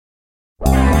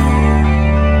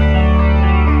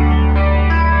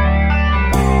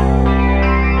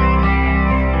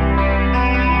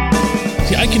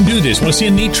do this. Want to see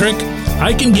a neat trick?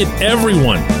 I can get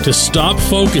everyone to stop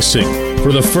focusing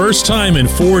for the first time in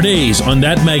 4 days on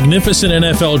that magnificent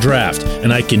NFL draft.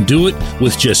 And I can do it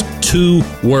with just 2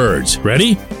 words.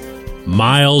 Ready?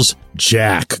 Miles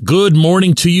Jack. Good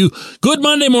morning to you. Good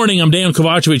Monday morning. I'm Dan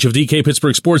Kovacevic of DK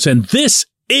Pittsburgh Sports, and this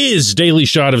is Daily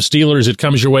Shot of Steelers. It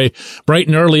comes your way bright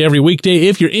and early every weekday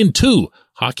if you're into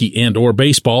hockey and or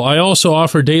baseball. I also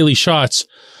offer daily shots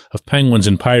of Penguins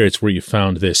and Pirates where you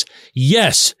found this.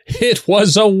 Yes, it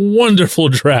was a wonderful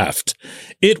draft.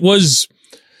 It was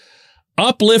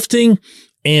uplifting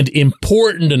and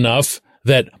important enough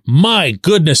that, my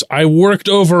goodness, I worked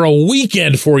over a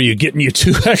weekend for you, getting you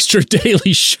 2 extra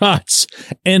daily shots,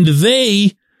 and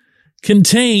they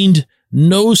contained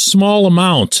no small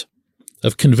amount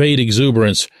of conveyed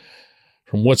exuberance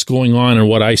from what's going on and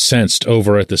what I sensed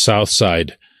over at the South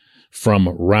Side from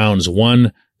rounds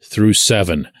 1 through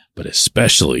 7, but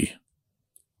especially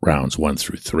rounds 1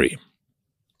 through 3.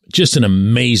 Just an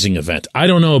amazing event. I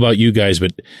don't know about you guys,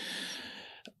 but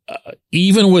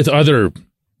even with other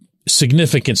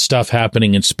significant stuff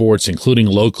happening in sports, including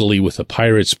locally with the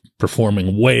Pirates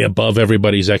performing way above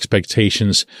everybody's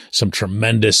expectations, some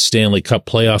tremendous Stanley Cup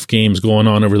playoff games going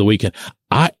on over the weekend,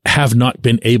 I have not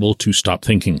been able to stop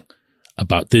thinking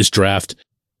about this draft,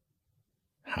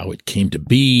 how it came to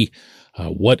be,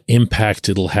 what impact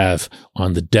it'll have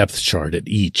on the depth chart at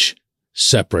each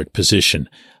separate position.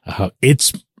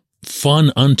 It's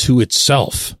fun unto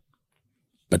itself.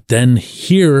 But then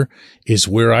here is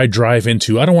where I drive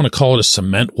into, I don't want to call it a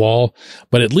cement wall,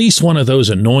 but at least one of those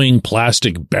annoying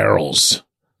plastic barrels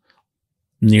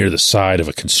near the side of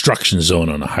a construction zone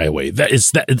on a highway.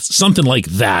 It's something like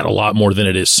that, a lot more than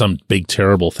it is some big,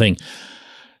 terrible thing.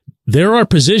 There are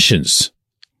positions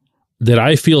that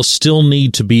I feel still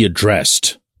need to be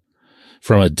addressed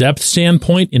from a depth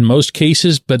standpoint in most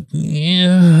cases, but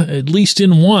at least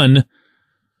in one,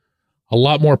 a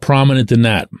lot more prominent than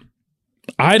that.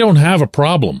 I don't have a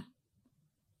problem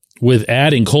with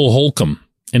adding Cole Holcomb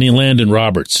and Landon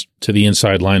Roberts to the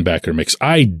inside linebacker mix.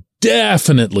 I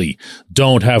definitely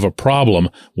don't have a problem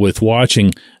with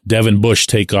watching Devin Bush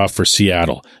take off for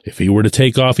Seattle. If he were to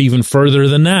take off even further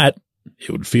than that, it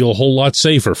would feel a whole lot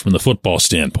safer from the football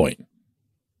standpoint.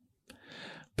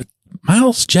 But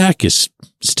Miles Jack is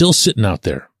still sitting out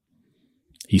there.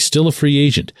 He's still a free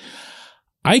agent.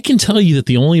 I can tell you that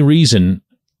the only reason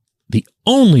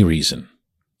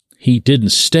he didn't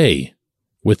stay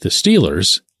with the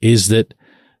Steelers is that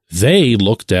they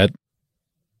looked at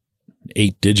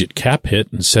 8-digit cap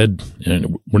hit and said,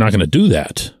 we're not going to do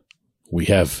that. We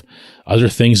have other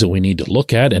things that we need to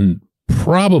look at, and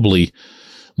probably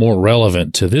more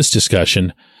relevant to this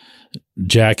discussion,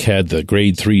 Jack had the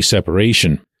grade 3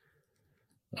 separation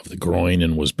of the groin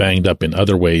and was banged up in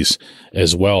other ways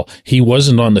as well. He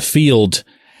wasn't on the field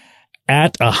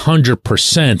at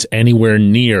 100% anywhere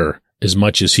near as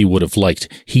much as he would have liked.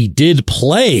 He did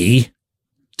play,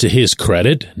 to his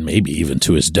credit, maybe even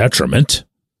to his detriment,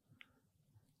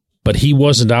 but he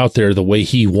wasn't out there the way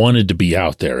he wanted to be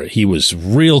out there. He was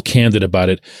real candid about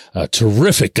it. A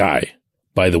terrific guy,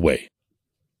 by the way.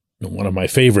 One of my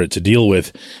favorite to deal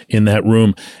with in that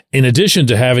room, in addition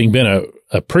to having been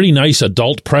a pretty nice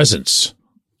adult presence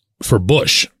for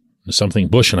Bush, something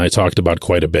Bush and I talked about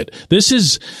quite a bit. This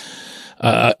is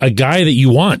a guy that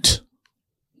you want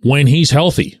when he's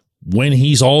healthy, when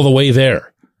he's all the way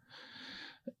there,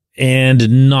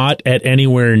 and not at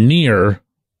anywhere near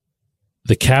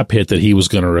the cap hit that he was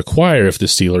going to require if the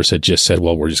Steelers had just said,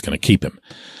 well, we're just going to keep him.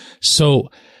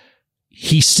 So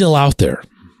he's still out there.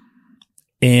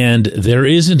 And there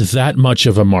isn't that much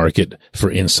of a market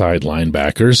for inside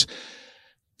linebackers.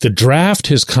 The draft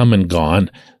has come and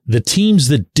gone. The teams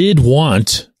that did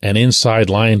want an inside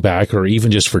linebacker, or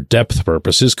even just for depth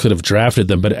purposes, could have drafted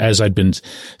them. But as I've been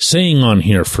saying on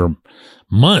here for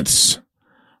months,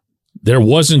 there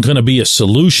wasn't going to be a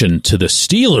solution to the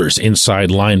Steelers' inside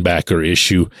linebacker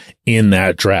issue in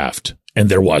that draft. And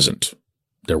there wasn't.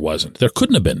 There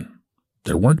couldn't have been.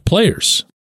 There weren't players.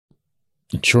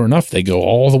 And sure enough, they go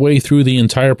all the way through the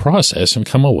entire process and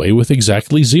come away with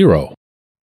exactly 0.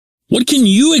 What can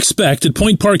you expect at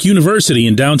Point Park University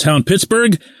in downtown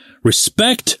Pittsburgh?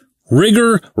 Respect,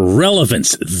 rigor,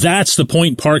 relevance. That's the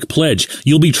Point Park Pledge.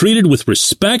 You'll be treated with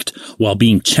respect while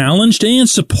being challenged and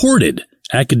supported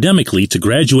academically to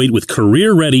graduate with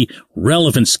career-ready,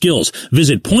 relevant skills.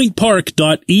 Visit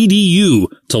pointpark.edu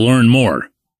to learn more.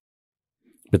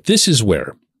 But this is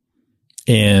where,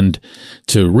 and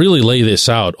to really lay this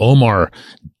out, Omar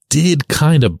did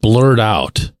kind of blurt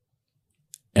out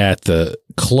at the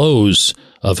close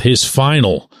of his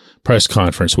final press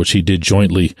conference, which he did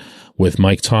jointly with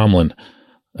Mike Tomlin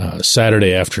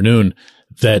Saturday afternoon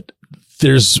that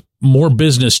there's more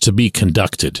business to be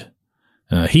conducted.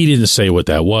 He didn't say what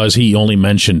that was. He only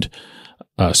mentioned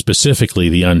specifically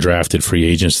the undrafted free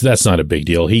agents. That's not a big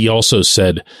deal. He also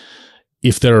said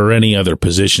if there are any other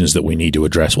positions that we need to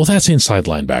address. Well, that's inside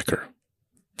linebacker.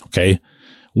 Okay.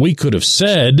 We could have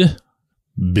said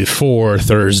before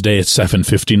Thursday at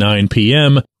 7:59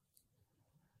 p.m.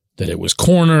 that it was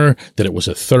corner, that it was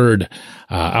a third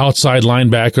outside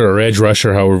linebacker or edge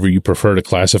rusher, however you prefer to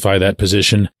classify that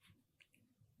position.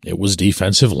 It was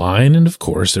defensive line, and of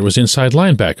course, there was inside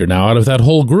linebacker. Now, out of that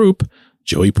whole group,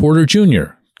 Joey Porter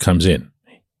Jr. comes in.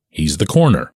 He's the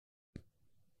corner.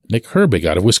 Nick Herbig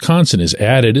out of Wisconsin is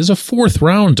added as a fourth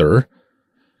rounder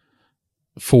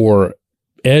for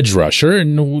edge rusher.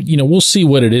 And, you know, we'll see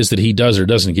what it is that he does or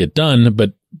doesn't get done,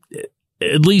 but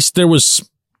at least there was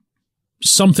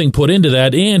something put into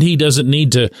that, and he doesn't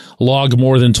need to log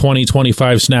more than 20,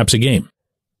 25 snaps a game.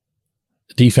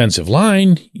 Defensive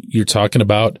line, you're talking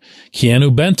about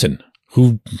Keanu Benton,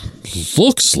 who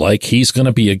looks like he's going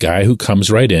to be a guy who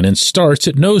comes right in and starts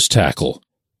at nose tackle.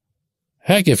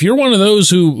 Heck, if you're one of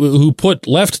those who put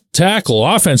left tackle,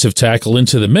 offensive tackle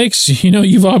into the mix, you know,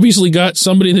 you've obviously got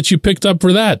somebody that you picked up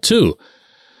for that too.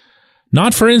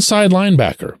 Not for inside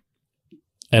linebacker.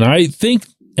 And I think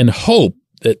and hope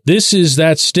that this is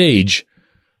that stage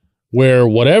where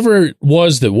whatever it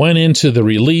was that went into the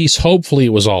release, hopefully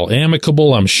it was all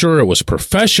amicable. I'm sure it was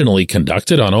professionally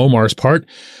conducted on Omar's part,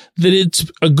 that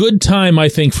it's a good time, I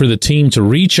think, for the team to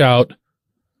reach out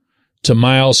to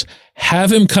Myles,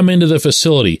 have him come into the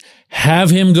facility, have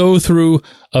him go through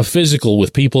a physical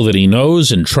with people that he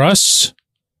knows and trusts,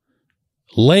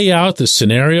 lay out the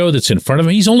scenario that's in front of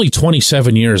him. He's only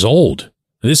 27 years old.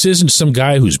 This isn't some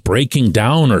guy who's breaking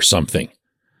down or something.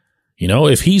 You know,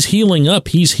 if he's healing up,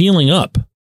 he's healing up.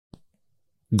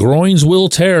 Groins will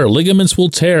tear, ligaments will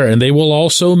tear, and they will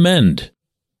also mend.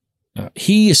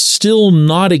 He is still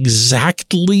not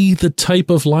exactly the type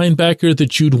of linebacker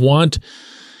that you'd want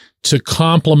to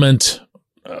complement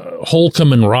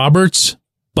Holcomb and Roberts,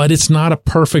 but it's not a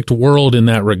perfect world in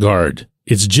that regard.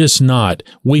 It's just not.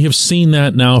 We have seen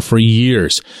that now for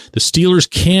years. The Steelers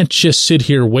can't just sit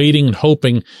here waiting and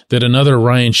hoping that another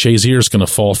Ryan Shazier is going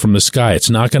to fall from the sky.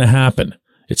 It's not going to happen.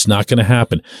 It's not going to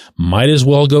happen. Might as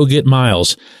well go get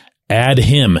Myles, add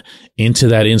him into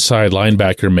that inside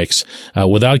linebacker mix.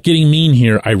 Without getting mean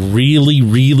here, I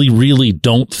really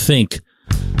don't think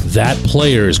that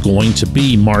player is going to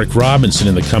be Mark Robinson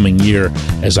in the coming year,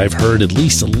 as I've heard at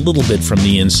least a little bit from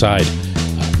the inside.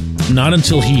 Not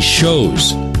until he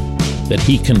shows that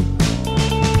he can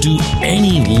do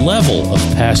any level of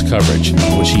pass coverage,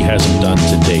 which he hasn't done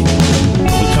to date. When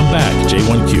we come back,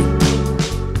 J1Q.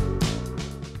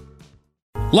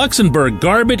 Luxembourg,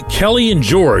 Garbett, Kelly, and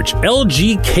George.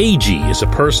 LGKG is a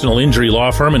personal injury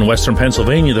law firm in Western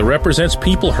Pennsylvania that represents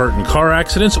people hurt in car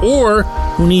accidents or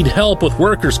who need help with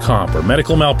workers' comp or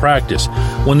medical malpractice.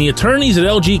 When the attorneys at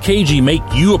LGKG make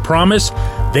you a promise,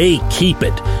 they keep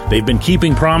it. They've been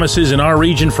keeping promises in our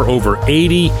region for over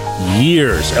 80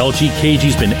 years.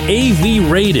 LGKG's been AV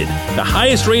rated, the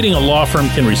highest rating a law firm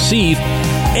can receive,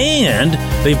 and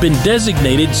they've been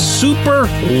designated super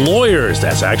lawyers.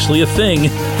 That's actually a thing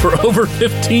for over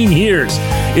 15 years.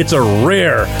 It's a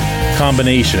rare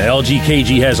combination.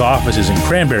 LGKG has offices in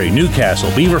Cranberry, Newcastle,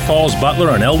 Beaver Falls, Butler,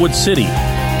 and Elwood City.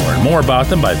 Learn more about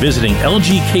them by visiting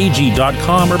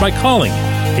lgkg.com or by calling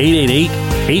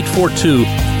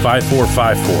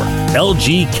 888-842-5454.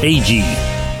 LGKG.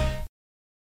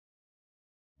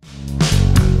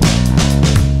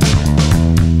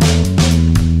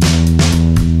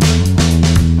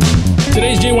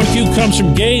 Today's J1Q comes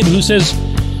from Gabe, who says,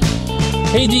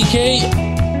 "Hey DK,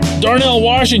 Darnell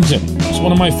Washington is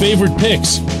one of my favorite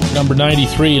picks, number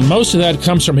 93, and most of that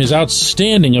comes from his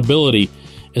outstanding ability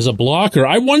as a blocker.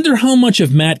 I wonder how much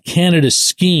of Matt Canada's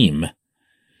scheme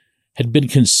had been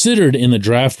considered in the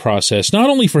draft process, not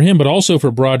only for him, but also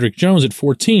for Broderick Jones at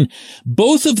 14.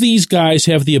 Both of these guys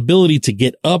have the ability to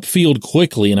get upfield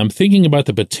quickly, and I'm thinking about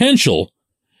the potential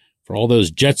for all those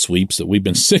jet sweeps that we've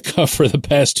been sick of for the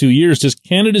past 2 years. Does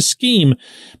Canada's scheme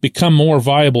become more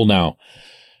viable now?"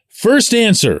 First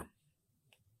answer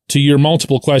to your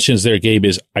multiple questions there, Gabe,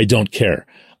 is I don't care.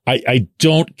 I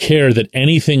don't care that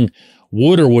anything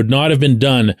would or would not have been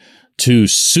done to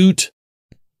suit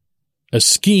a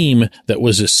scheme that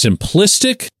was as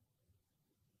simplistic,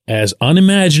 as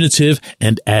unimaginative,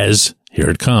 and as, here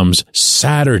it comes,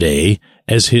 Saturday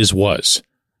as his was.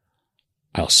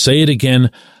 I'll say it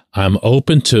again. I'm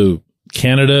open to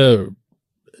Canada,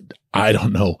 I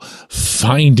don't know,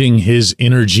 finding his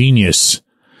inner genius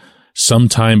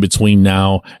sometime between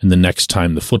now and the next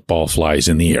time the football flies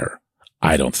in the air.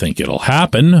 I don't think it'll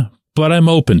happen, but I'm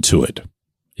open to it.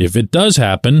 If it does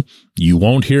happen, you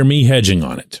won't hear me hedging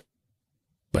on it.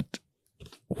 But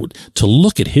to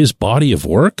look at his body of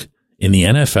work in the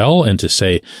NFL and to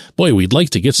say, boy, we'd like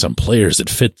to get some players that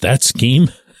fit that scheme.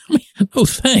 I mean, no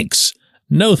thanks.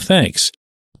 No thanks.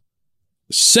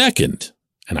 Second,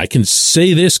 and I can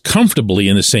say this comfortably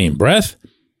in the same breath,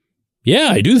 yeah,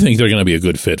 I do think they're going to be a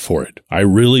good fit for it. I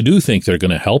really do think they're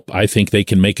going to help. I think they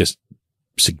can make a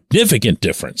significant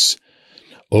difference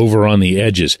over on the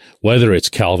edges, whether it's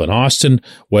Calvin Austin,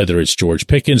 whether it's George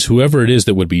Pickens, whoever it is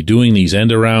that would be doing these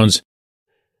end arounds.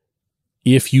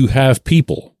 If you have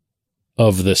people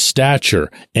of the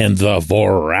stature and the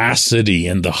voracity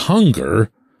and the hunger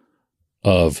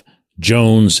of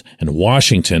Jones and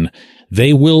Washington,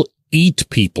 they will eat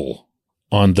people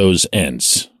on those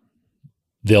ends.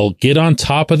 They'll get on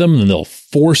top of them and they'll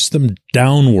force them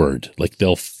downward, like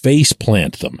they'll face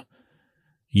plant them.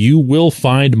 You will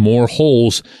find more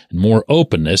holes and more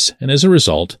openness, and as a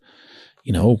result,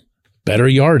 better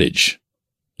yardage.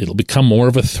 It'll become more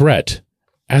of a threat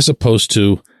as opposed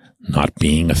to not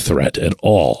being a threat at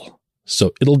all.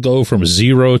 So it'll go from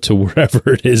 0 to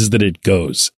wherever it is that it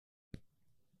goes.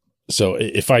 So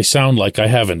if I sound like I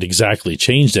haven't exactly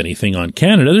changed anything on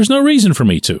Canada, there's no reason for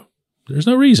me to. There's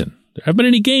no reason. There haven't been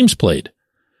any games played.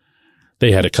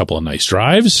 They had a couple of nice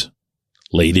drives,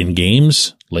 late in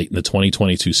games, late in the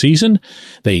 2022 season.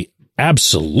 They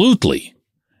absolutely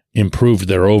improved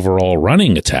their overall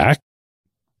running attack,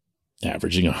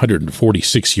 averaging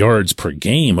 146 yards per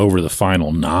game over the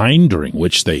final 9, during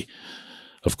which they,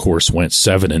 of course, went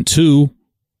 7-2.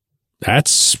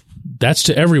 That's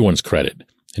to everyone's credit,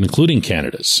 including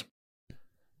Canada's.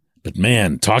 But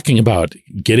man, talking about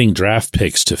getting draft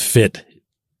picks to fit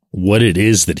what it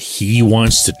is that he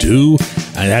wants to do,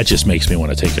 and that just makes me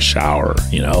want to take a shower.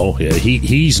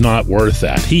 He's not worth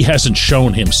that. He hasn't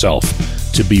shown himself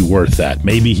to be worth that.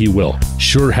 Maybe he will.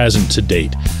 Sure hasn't to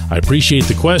date. I appreciate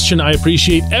the question. I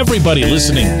appreciate everybody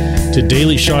listening to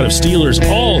Daily Shot of Steelers.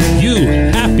 All you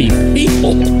happy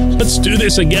people. Let's do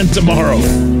this again tomorrow.